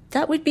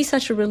 That would be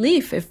such a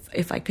relief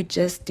if I could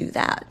just do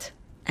that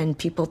and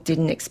people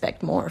didn't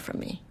expect more from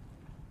me.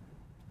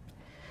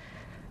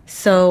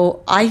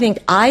 So I think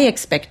I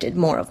expected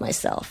more of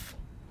myself.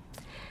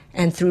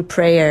 And through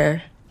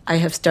prayer, I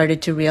have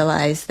started to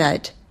realize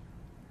that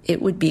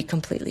it would be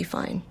completely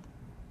fine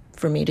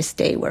for me to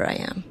stay where I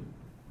am.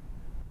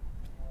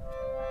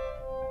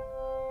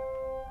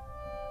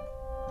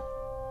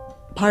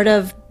 Part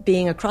of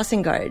being a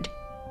crossing guard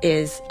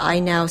is I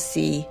now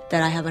see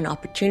that I have an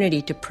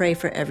opportunity to pray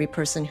for every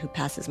person who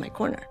passes my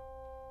corner.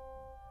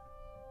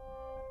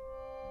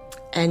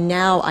 And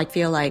now I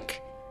feel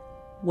like,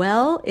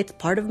 well, it's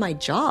part of my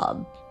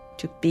job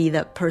to be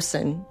the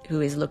person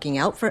who is looking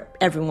out for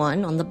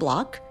everyone on the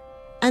block.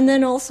 And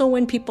then also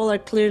when people are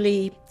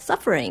clearly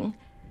suffering,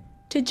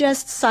 to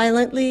just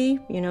silently,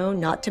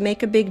 not to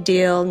make a big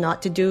deal,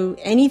 not to do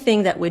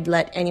anything that would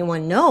let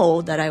anyone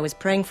know that I was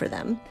praying for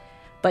them,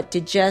 but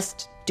to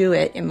just do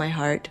it in my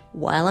heart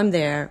while I'm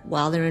there,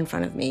 while they're in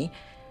front of me.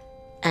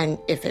 And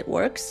if it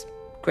works,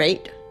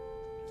 great.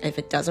 If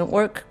it doesn't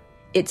work,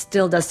 it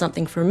still does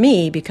something for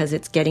me because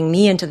it's getting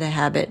me into the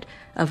habit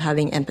of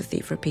having empathy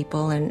for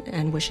people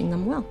and wishing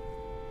them well.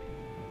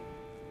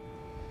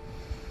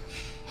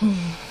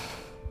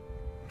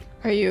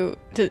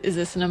 Is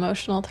this an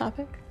emotional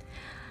topic?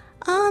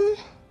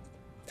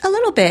 A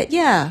little bit,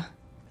 yeah.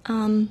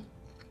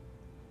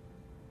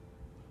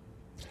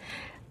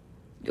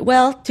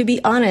 Well, to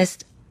be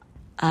honest,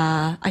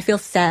 I feel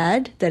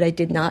sad that I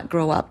did not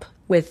grow up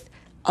with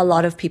a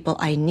lot of people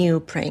I knew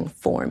praying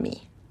for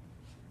me.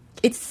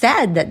 It's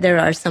sad that there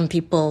are some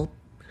people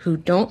who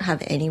don't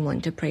have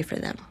anyone to pray for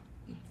them.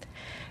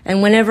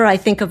 And whenever I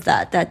think of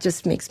that, that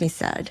just makes me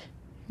sad,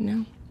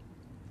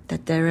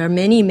 that there are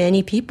many,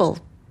 many people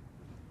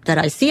that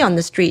I see on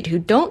the street who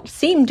don't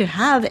seem to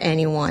have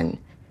anyone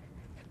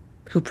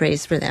who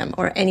prays for them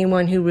or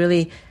anyone who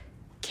really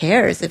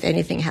cares if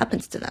anything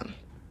happens to them.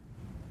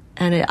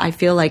 And I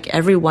feel like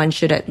everyone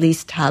should at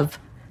least have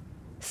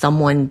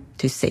someone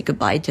to say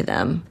goodbye to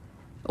them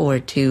or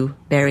to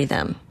bury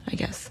them, I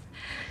guess.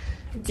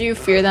 Do you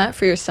fear that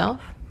for yourself?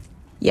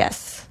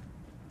 Yes.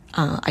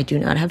 I do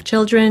not have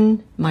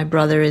children. My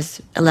brother is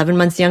 11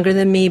 months younger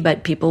than me,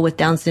 but people with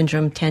Down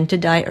syndrome tend to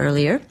die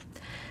earlier.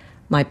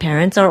 My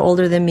parents are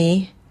older than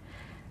me.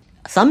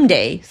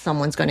 Someday,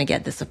 someone's going to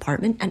get this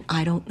apartment, and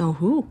I don't know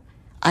who.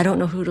 I don't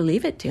know who to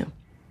leave it to.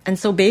 And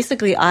so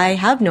basically, I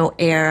have no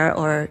heir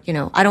or,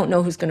 I don't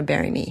know who's going to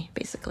bury me,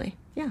 basically.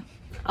 Yeah.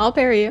 I'll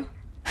bury you.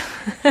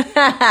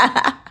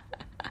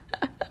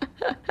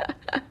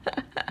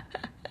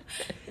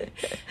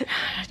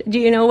 Do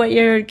you know what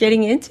you're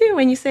getting into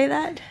when you say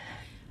that?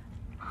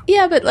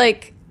 Yeah, but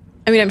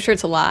I'm sure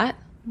it's a lot.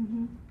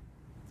 Mm-hmm.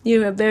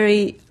 You're a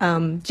very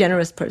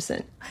generous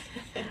person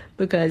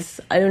because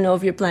I don't know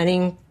if you're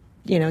planning,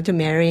 to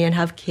marry and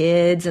have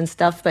kids and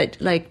stuff, but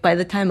by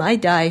the time I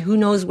die, who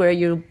knows where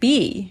you'll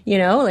be,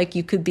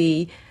 you could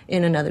be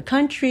in another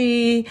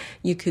country,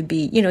 you could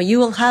be, you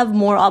will have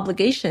more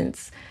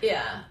obligations.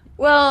 Yeah.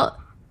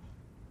 Well,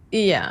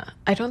 yeah,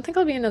 I don't think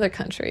I'll be in another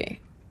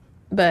country,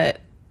 but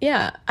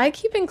yeah, I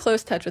keep in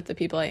close touch with the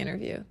people I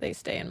interview. They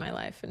stay in my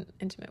life in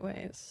intimate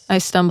ways. I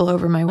stumble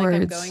over my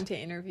words. I'm going to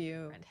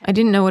interview. I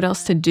didn't know what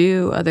else to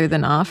do other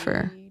than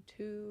offer.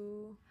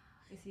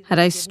 Had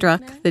I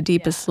struck the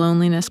deepest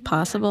loneliness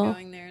possible?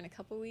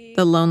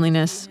 The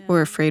loneliness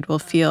we're afraid we'll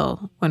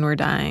feel when we're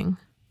dying.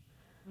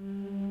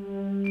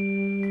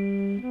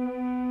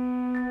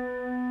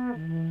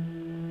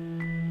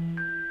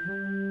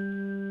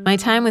 My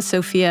time with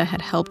Sophia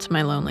had helped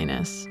my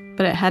loneliness,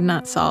 but it had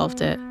not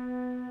solved it.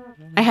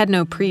 I had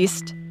no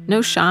priest,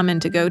 no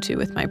shaman to go to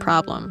with my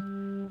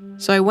problem.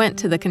 So I went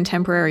to the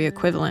contemporary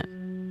equivalent,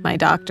 my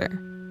doctor.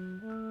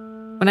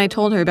 When I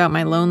told her about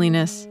my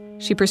loneliness,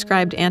 she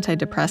prescribed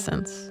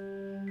antidepressants.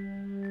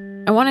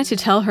 I wanted to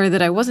tell her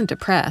that I wasn't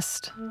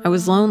depressed. I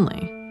was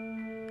lonely.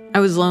 I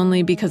was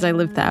lonely because I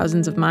lived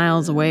thousands of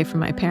miles away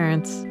from my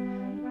parents,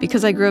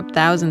 because I grew up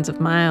thousands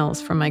of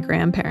miles from my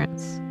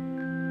grandparents,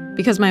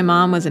 because my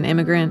mom was an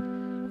immigrant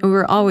and we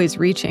were always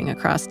reaching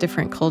across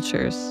different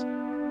cultures.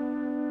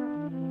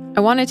 I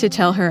wanted to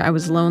tell her I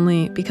was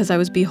lonely because I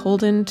was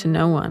beholden to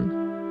no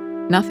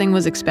one. Nothing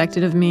was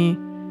expected of me,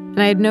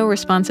 and I had no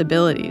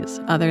responsibilities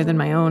other than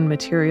my own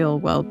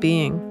material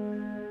well-being,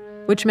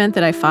 which meant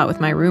that I fought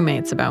with my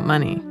roommates about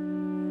money.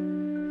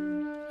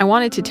 I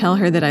wanted to tell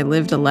her that I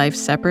lived a life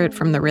separate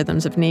from the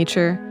rhythms of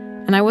nature,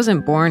 and I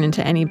wasn't born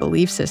into any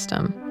belief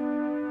system,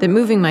 that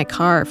moving my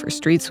car for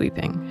street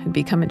sweeping had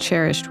become a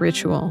cherished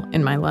ritual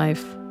in my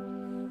life.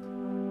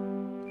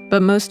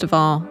 But most of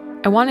all,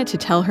 I wanted to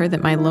tell her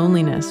that my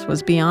loneliness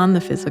was beyond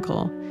the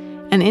physical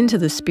and into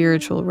the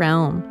spiritual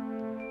realm.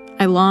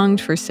 I longed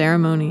for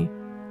ceremony,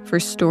 for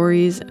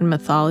stories and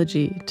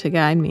mythology to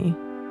guide me.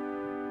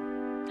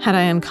 Had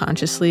I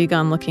unconsciously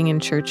gone looking in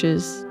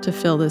churches to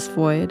fill this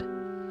void?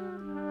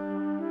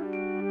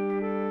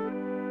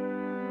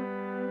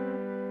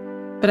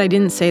 But I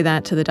didn't say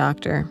that to the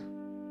doctor.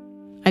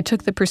 I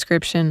took the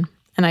prescription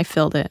and I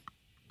filled it,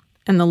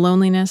 and the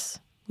loneliness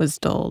was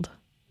dulled.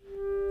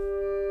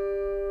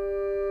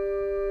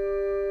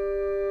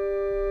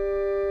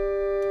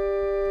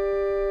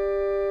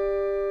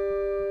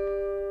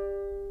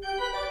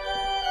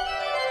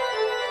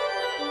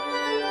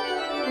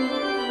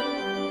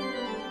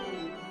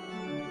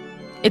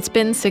 It's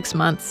been 6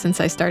 months since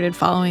I started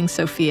following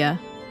Sophia.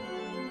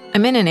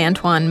 I'm in an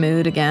Antoine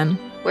mood again.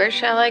 Where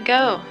shall I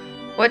go?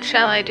 What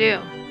shall I do?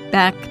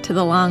 Back to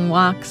the long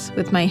walks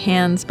with my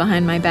hands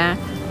behind my back.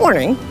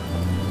 Morning.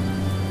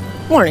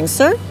 Morning,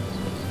 sir.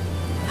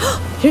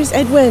 Here's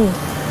Edwin.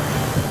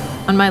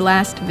 On my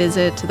last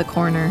visit to the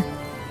corner,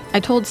 I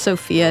told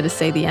Sophia to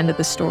say the end of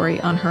the story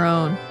on her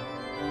own.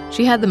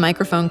 She had the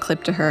microphone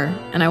clipped to her,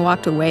 and I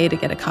walked away to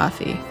get a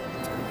coffee.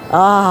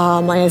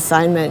 My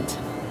assignment.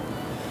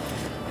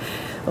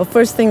 Well,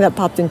 first thing that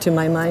popped into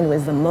my mind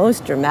was the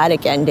most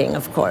dramatic ending,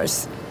 of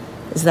course,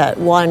 is that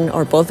one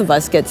or both of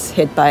us gets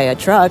hit by a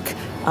truck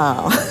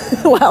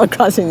while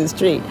crossing the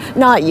street.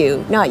 Not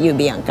you,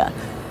 Bianca,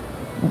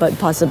 but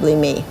possibly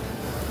me,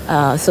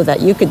 so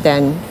that you could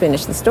then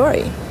finish the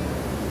story.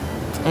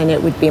 And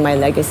it would be my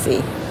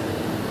legacy.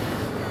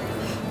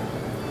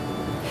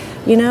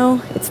 You know,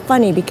 it's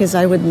funny because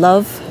I would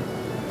love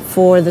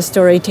for the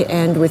story to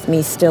end with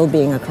me still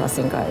being a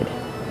crossing guard.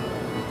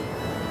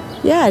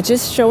 Yeah,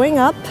 just showing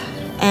up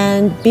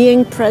and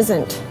being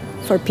present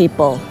for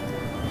people.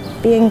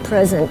 Being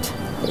present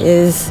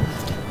is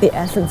the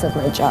essence of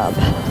my job.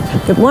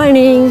 Good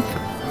morning.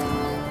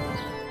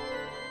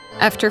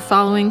 After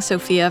following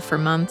Sophia for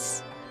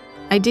months,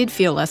 I did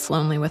feel less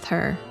lonely with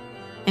her,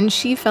 and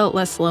she felt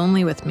less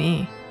lonely with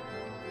me.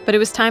 But it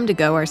was time to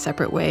go our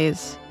separate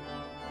ways.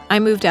 I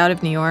moved out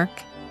of New York,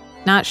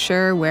 not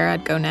sure where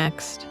I'd go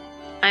next.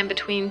 I'm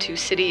between two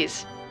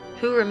cities.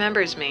 Who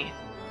remembers me?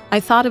 I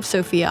thought of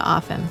Sophia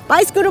often.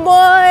 Bye, Scooter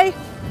Boy!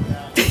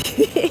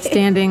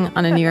 Standing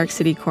on a New York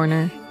City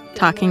corner,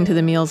 talking to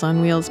the Meals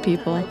on Wheels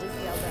people.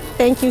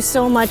 Thank you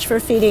so much for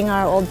feeding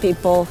our old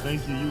people.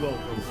 Thank you, you're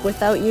welcome.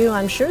 Without you,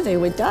 I'm sure they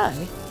would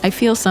die. I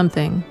feel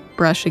something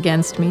brush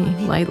against me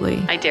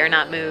lightly. I dare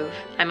not move.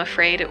 I'm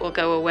afraid it will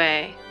go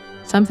away.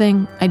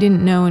 Something I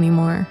didn't know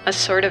anymore. A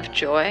sort of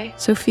joy?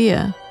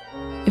 Sophia.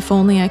 If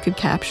only I could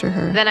capture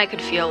her. Then I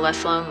could feel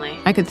less lonely.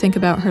 I could think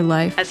about her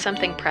life as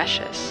something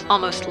precious,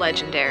 almost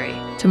legendary.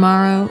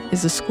 Tomorrow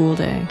is a school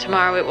day.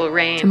 Tomorrow it will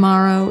rain.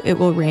 Tomorrow it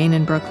will rain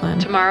in Brooklyn.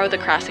 Tomorrow the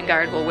crossing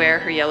guard will wear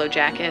her yellow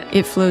jacket.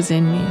 It flows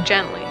in me.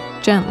 Gently.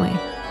 Gently.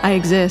 I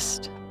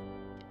exist.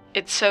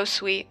 It's so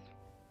sweet.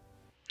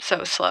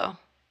 So slow.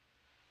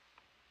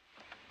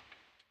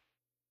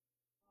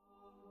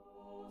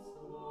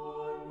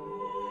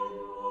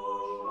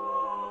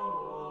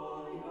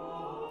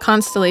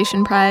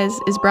 Constellation Prize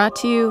is brought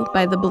to you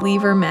by The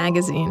Believer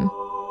magazine.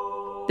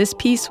 This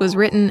piece was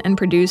written and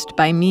produced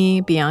by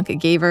me, Bianca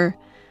Gaver.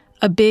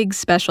 A big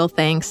special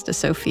thanks to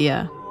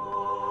Sophia.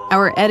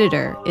 Our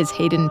editor is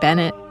Hayden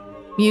Bennett.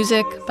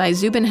 Music by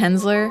Zubin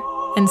Hensler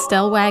and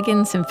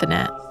Stellwagen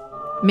Symphonette.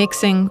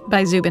 Mixing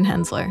by Zubin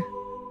Hensler.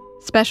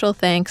 Special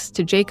thanks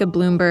to Jacob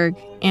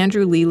Bloomberg,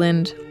 Andrew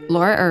Leland,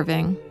 Laura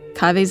Irving,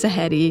 Kaveh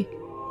Zahedi,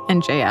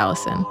 and Jay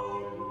Allison.